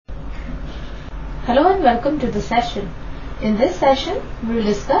Hello and welcome to the session. In this session, we will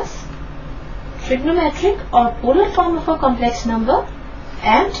discuss trigonometric or polar form of a complex number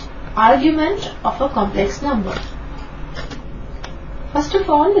and argument of a complex number. First of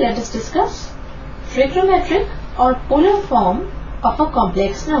all, let us discuss trigonometric or polar form of a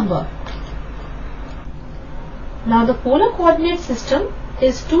complex number. Now, the polar coordinate system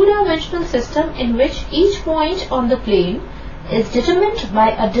is a two-dimensional system in which each point on the plane is determined by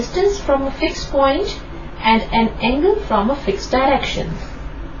a distance from a fixed point and an angle from a fixed direction.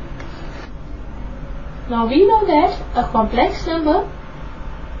 Now we know that a complex number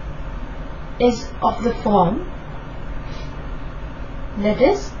is of the form, that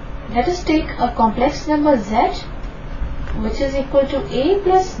is, let us take a complex number z which is equal to a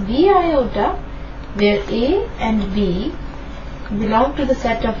plus b iota, where a and b belong to the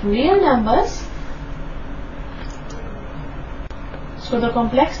set of real numbers. So the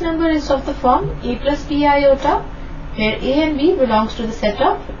complex number is of the form a plus b iota, where a and b belongs to the set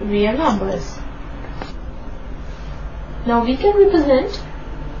of real numbers. Now we can represent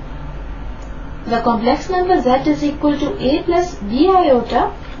the complex number z is equal to a plus b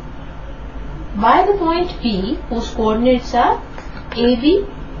iota by the point P whose coordinates are AB.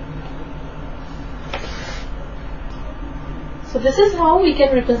 So this is how we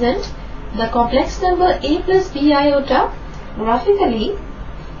can represent the complex number a plus b iota graphically.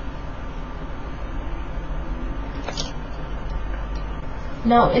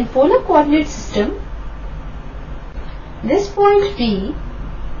 Now in polar coordinate system, this point P,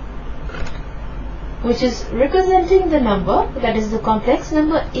 which is representing the number, that is the complex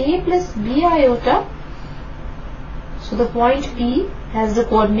number a plus b iota, so the point P has the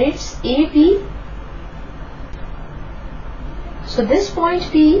coordinates AP. So this point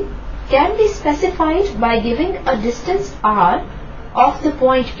P can be specified by giving a distance r of the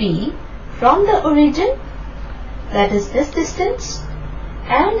point P from the origin, that is this distance,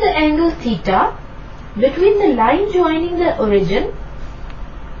 and the angle theta between the line joining the origin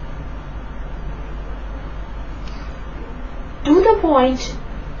to the point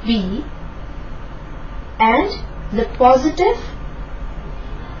B and the positive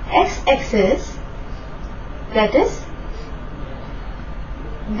x-axis, that is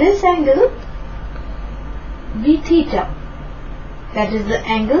this angle b theta, that is the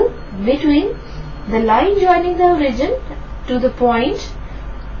angle between the line joining the origin to the point,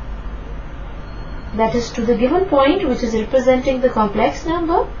 that is to the given point which is representing the complex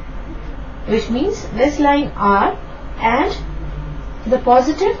number, which means this line r and the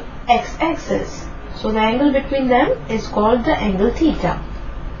positive x-axis. So the angle between them is called the angle theta.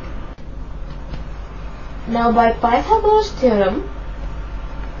 Now by Pythagoras theorem,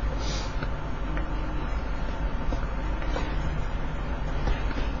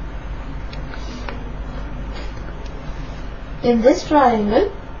 in this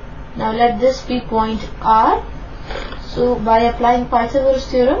triangle, now let this be point R. So by applying Pythagoras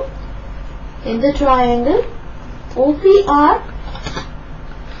theorem, in the triangle OPR,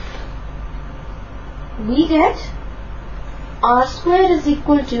 we get R square is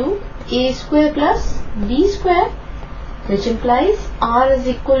equal to A square plus B square, which implies R is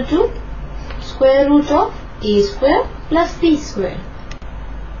equal to square root of A square plus B square.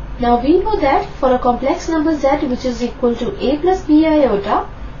 Now we know that for a complex number z which is equal to a plus b iota,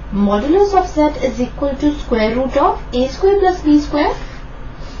 modulus of z is equal to square root of a square plus b square.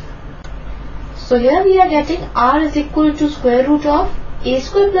 So here we are getting r is equal to square root of a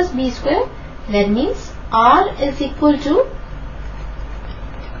square plus b square. That means r is equal to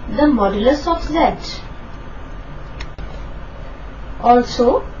the modulus of z.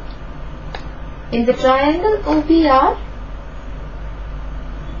 Also, in the triangle OPR,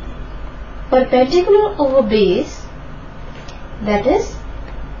 perpendicular over base, that is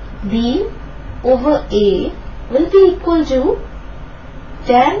B over A, will be equal to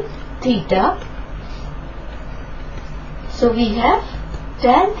tan theta. So we have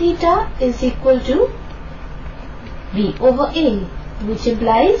tan theta is equal to B over A, which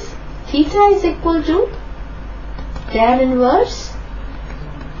implies theta is equal to tan inverse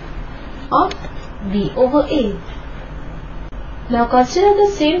of B over A. Now consider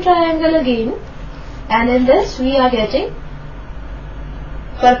the same triangle again, and in this we are getting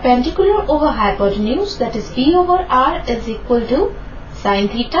perpendicular over hypotenuse, that is B over R is equal to sin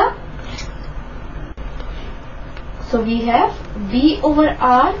theta. So we have B over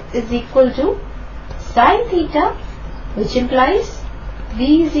R is equal to sin theta, which implies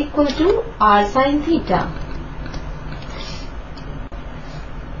B is equal to R sin theta.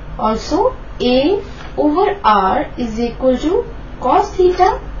 Also A over R is equal to cos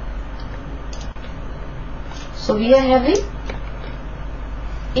theta. So we are having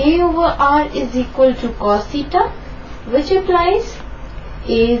A over R is equal to cos theta, which implies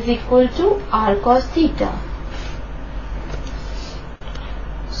A is equal to R cos theta.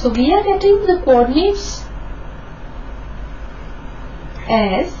 So we are getting the coordinates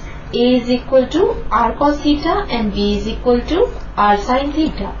as A is equal to R cos theta and B is equal to R sin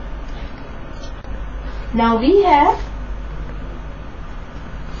theta. Now we have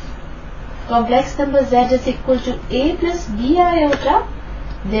complex number Z is equal to A plus B iota.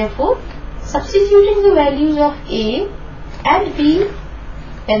 Therefore, substituting the values of A and B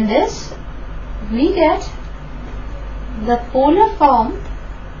in this, we get the polar form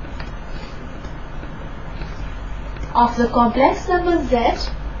of the complex number Z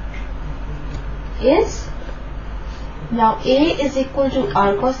is, now A is equal to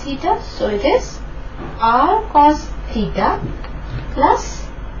R cos theta, so it is R cos theta plus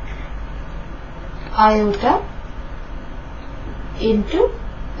iota into,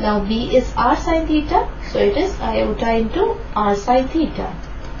 now B is R sin theta, so it is iota into R sin theta.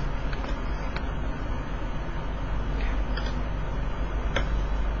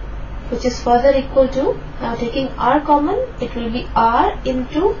 Which is further equal to, now taking R common, it will be R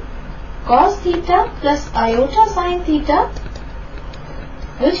into cos theta plus iota sin theta,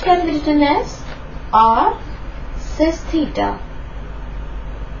 which can be written as R cis theta.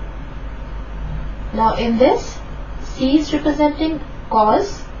 Now in this, C is representing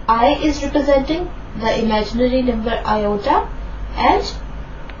cos, I is representing the imaginary number iota, and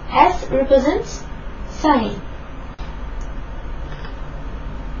S represents sin.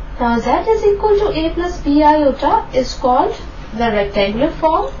 Now Z is equal to A plus B iota is called the rectangular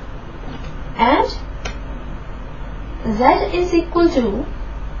form, and Z is equal to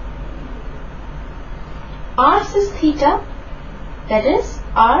R cis theta, that is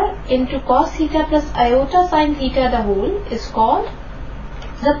R into cos theta plus iota sin theta the whole, is called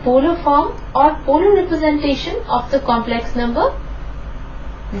the polar form or polar representation of the complex number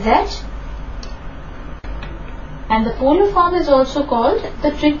Z, and the polar form is also called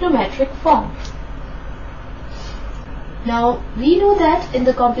the trigonometric form. Now we know that in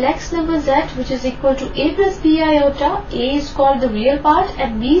the complex number Z, which is equal to A plus B iota, A is called the real part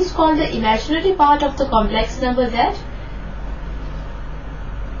and B is called the imaginary part of the complex number Z.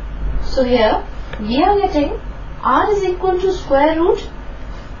 So here we are getting R is equal to square root,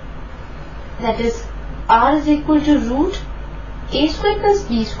 that is R is equal to root A square plus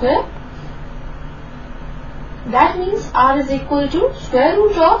B square. That means R is equal to square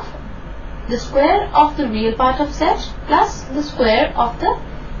root of the square of the real part of Z plus the square of the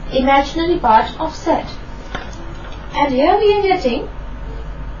imaginary part of Z. And here we are getting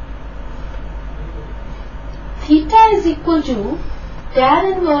theta is equal to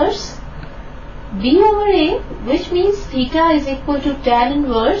tan inverse B over A, which means theta is equal to tan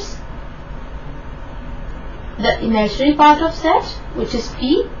inverse the imaginary part of Z, which is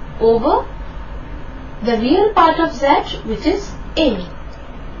P, over the real part of Z, which is A.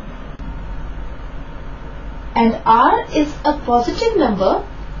 And R is a positive number,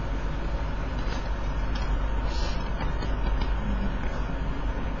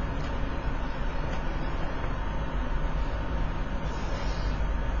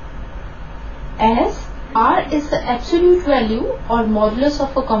 as R is the absolute value or modulus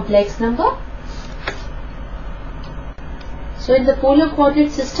of a complex number. So in the polar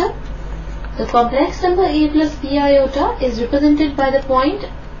coordinate system, the complex number A plus B iota is represented by the point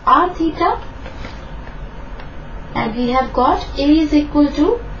R theta, and we have got A is equal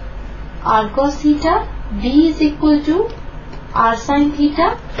to R cos theta, B is equal to R sin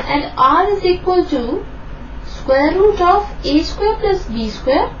theta, and R is equal to square root of A square plus B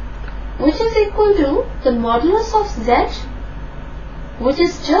square, which is equal to the modulus of Z, which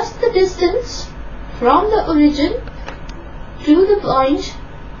is just the distance from the origin to the point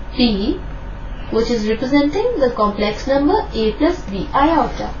P, which is representing the complex number A plus B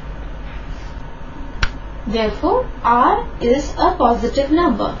iota. Therefore, R is a positive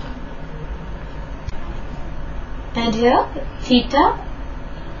number. And here, theta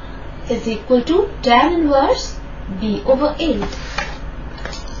is equal to tan inverse B over A.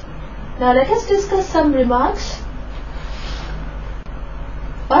 Now let us discuss some remarks.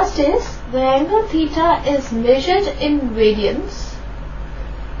 First is, the angle theta is measured in radians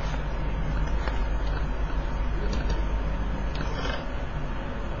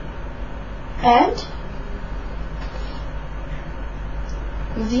and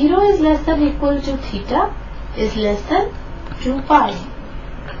 0 is less than equal to theta is less than 2 pi.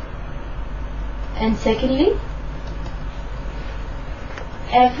 And secondly,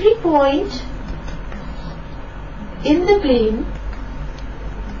 every point in the plane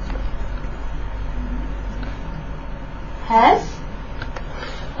has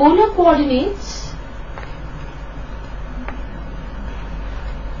polar coordinates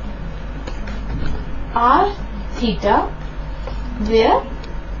r theta, where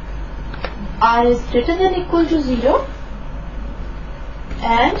r is greater than equal to 0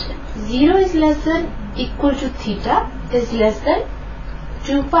 and 0 is less than equal to theta is less than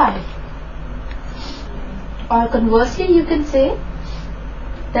 2 pi. Or conversely, you can say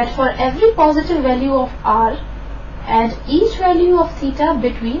that for every positive value of r and each value of theta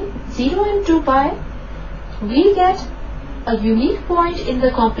between 0 and 2 pi, we get a unique point in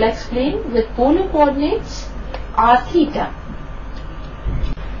the complex plane with polar coordinates r theta.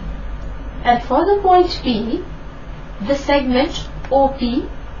 And for the point P, the segment OP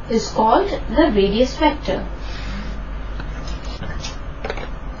is called the radius vector.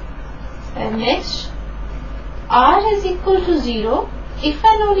 And next, r is equal to 0 if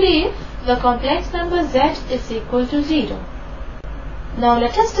and only if the complex number z is equal to 0. Now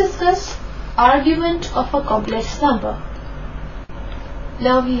let us discuss argument of a complex number.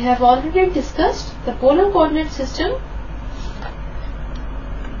 Now we have already discussed the polar coordinate system.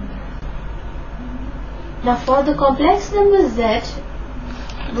 Now for the complex number z,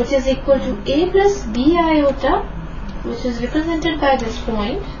 which is equal to a plus b iota, which is represented by this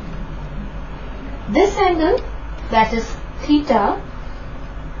point, this angle, that is theta,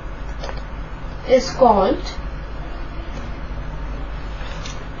 is called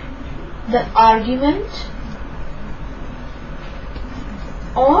the argument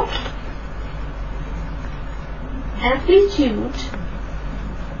or amplitude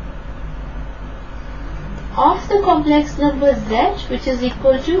of the complex number z, which is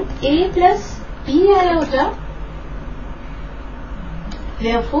equal to a plus b iota.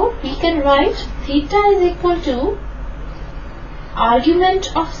 Therefore, we can write theta is equal to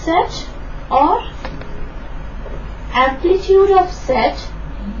argument of z or amplitude of z,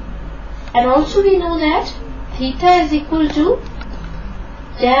 and also we know that theta is equal to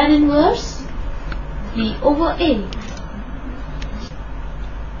tan inverse b over a.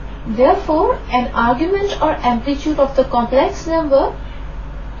 Therefore, an argument or amplitude of the complex number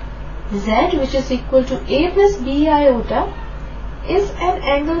z, which is equal to a plus b iota, is an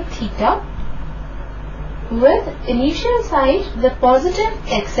angle theta with initial side the positive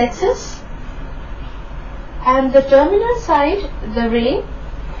x-axis and the terminal side the ray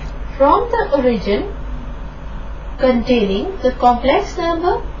from the origin containing the complex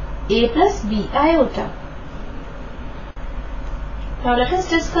number a plus b iota. Now let us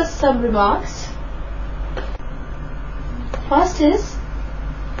discuss some remarks. First is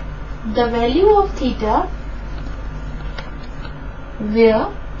the value of theta, where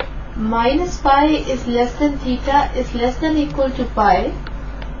minus pi is less than theta is less than equal to pi,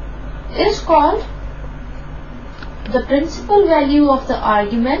 is called the principal value of the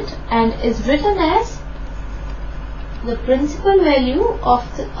argument and is written as the principal value of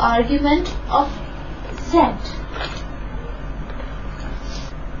the argument of z.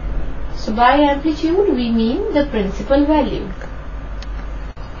 So by amplitude we mean the principal value.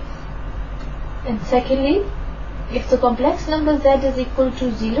 And secondly, if the complex number z is equal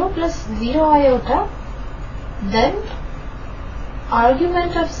to 0 plus 0 iota, then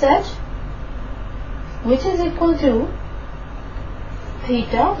argument of z, which is equal to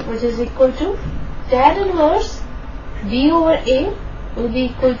theta, which is equal to tan inverse b over a, will be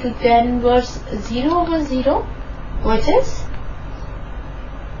equal to tan inverse 0 over 0, which is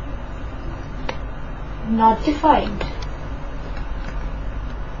not defined.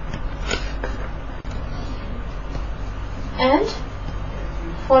 And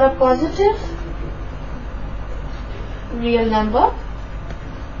for a positive real number,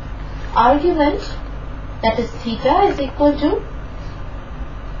 argument, that is theta, is equal to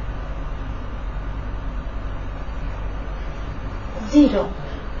zero.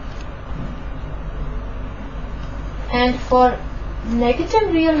 And for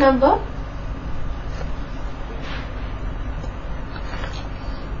negative real number,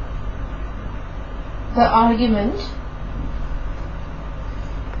 the argument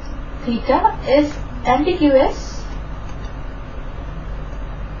theta is ambiguous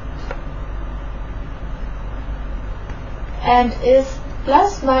and is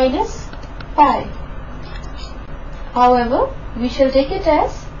plus minus pi. However, we shall take it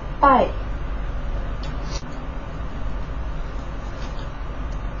as pi.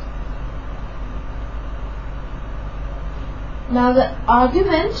 Now the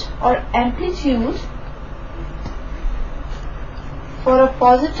argument or amplitude for a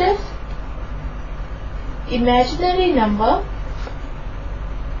positive imaginary number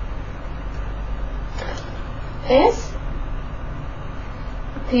is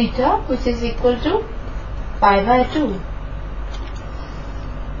theta, which is equal to pi by 2.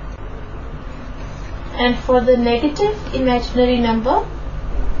 And for the negative imaginary number,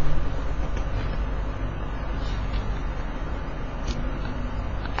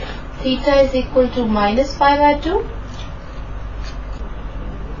 theta is equal to minus pi by 2,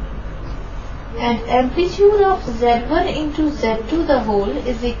 and amplitude of Z1 into Z2 the whole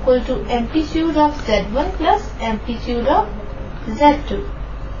is equal to amplitude of Z1 plus amplitude of Z2.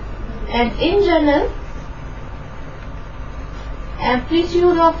 And in general,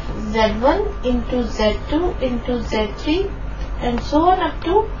 amplitude of Z1 into Z2 into Z3 and so on up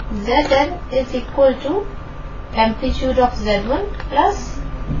to Zn is equal to amplitude of Z1 plus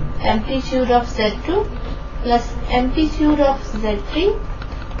amplitude of Z2 plus amplitude of Z3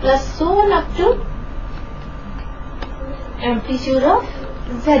 plus so on up to amplitude of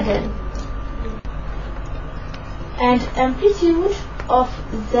Zn. And amplitude of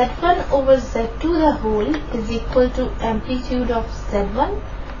Z1 over Z2 the whole is equal to amplitude of Z1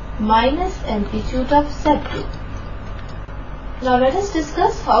 minus amplitude of Z2. Now let us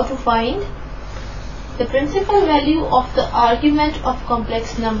discuss how to find the principal value of the argument of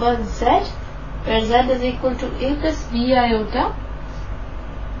complex number Z, where Z is equal to a plus b iota.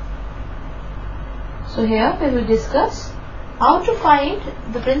 So here we will discuss how to find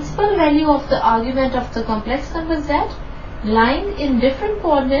the principal value of the argument of the complex number Z lying in different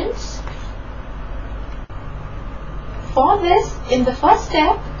coordinates. For this, in the first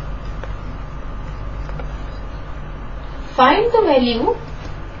step, find the value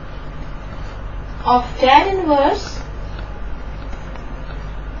of tan inverse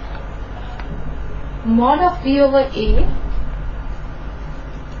mod of b over a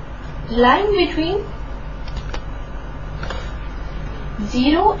lying between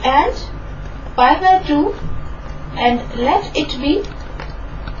 0 and pi by 2, and let it be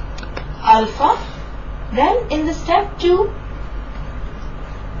alpha. Then in the step 2,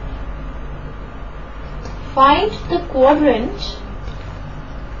 find the quadrant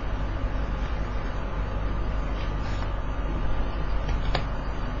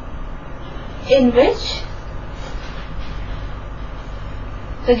in which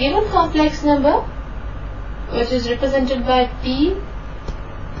the given complex number, which is represented by P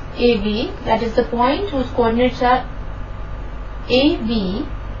AB, that is the point whose coordinates are AB,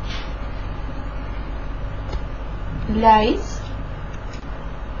 lies.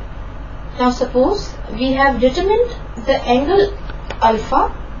 Now suppose we have determined the angle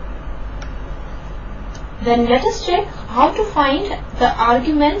alpha, then let us check how to find the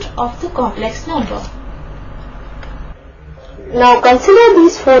argument of the complex number. Now consider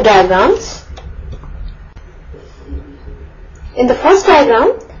these four diagrams. In the first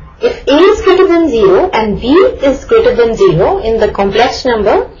diagram, if a is greater than 0 and b is greater than 0 in the complex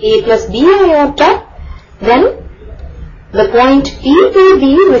number a plus b iota, then the point PAB,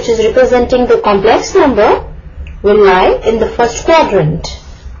 which is representing the complex number, will lie in the first quadrant.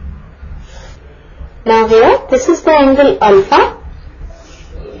 Now here, this is the angle alpha.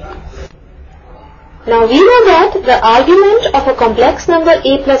 Now we know that the argument of a complex number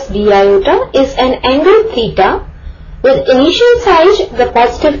a plus b iota is an angle theta, with initial side the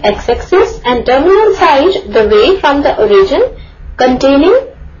positive x-axis and terminal side the ray from the origin containing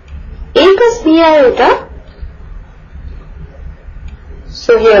a plus b iota.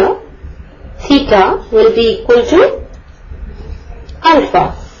 So here theta will be equal to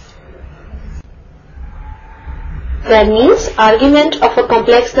alpha. That means argument of a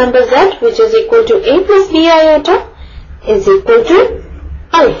complex number z, which is equal to a plus b iota, is equal to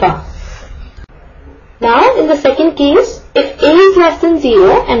alpha. Now in the second case, if a is less than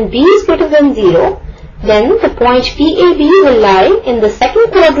 0 and b is greater than 0, then the point PAB will lie in the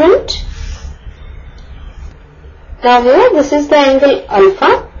second quadrant. Now here, this is the angle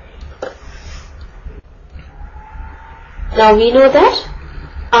alpha. Now we know that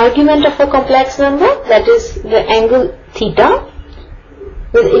argument of a complex number, that is the angle theta,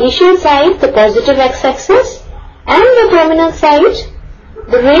 with initial side the positive x-axis and the terminal side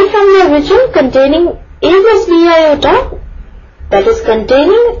the ray from the origin containing a plus b iota, that is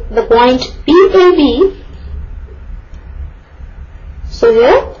containing the point PAB. So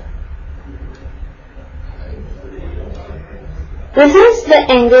here, this is the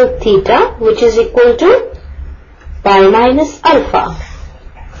angle theta, which is equal to pi minus alpha.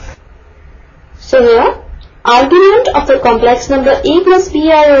 So here, argument of the complex number a plus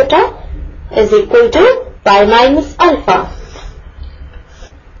b iota is equal to pi minus alpha.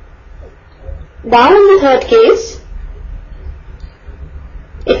 Now in the third case,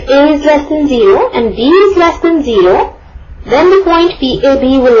 if A is less than 0 and B is less than 0, then the point PAB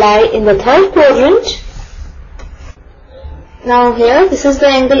will lie in the third quadrant. Now here, this is the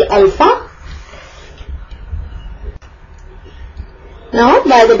angle alpha. Now,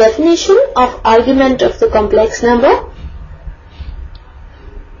 by the definition of argument of the complex number,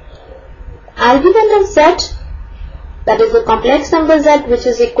 argument of Z, that is the complex number Z, which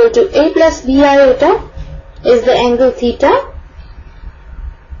is equal to A plus B iota, is the angle theta.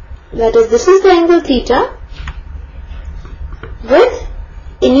 That is, this is the angle theta with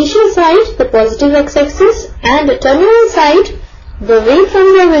initial side the positive x-axis and the terminal side the way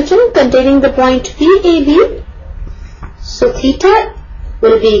from the origin containing the point PAB. So theta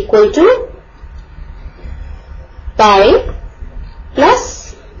will be equal to pi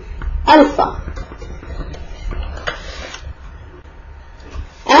plus alpha.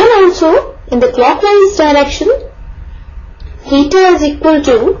 And also in the clockwise direction, theta is equal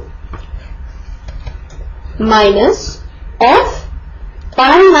to minus of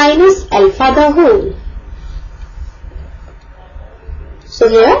pi minus alpha the whole. So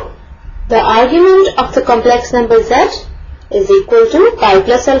here the argument of the complex number Z is equal to pi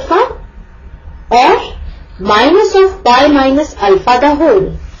plus alpha or minus of pi minus alpha the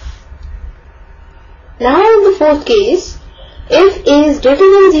whole. Now in the fourth case, if A is greater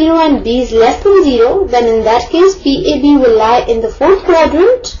than 0 and B is less than 0, then in that case PAB will lie in the fourth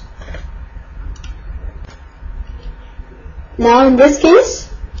quadrant. Now in this case,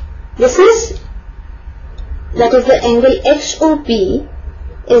 that is the angle HOP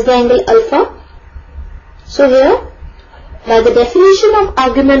is the angle alpha. So here, by the definition of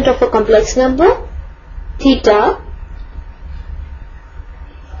argument of a complex number, theta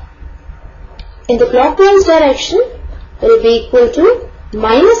in the clockwise direction will be equal to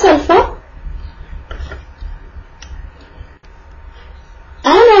minus alpha,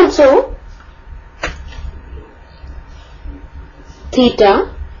 and also theta,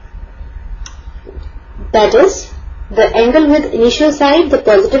 that is the angle with initial side the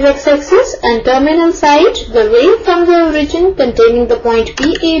positive x-axis and terminal side the way from the origin containing the point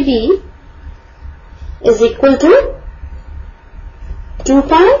PAB, is equal to 2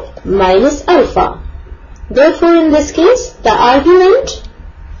 pi minus alpha. Therefore in this case the argument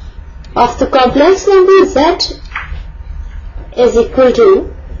of the complex number Z is equal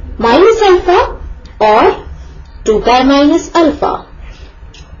to minus alpha or 2 pi minus alpha.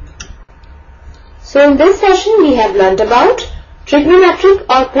 So in this session we have learnt about trigonometric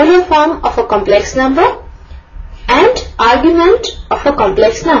or polar form of a complex number and argument of a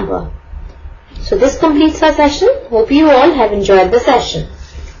complex number. So this completes our session. Hope you all have enjoyed the session.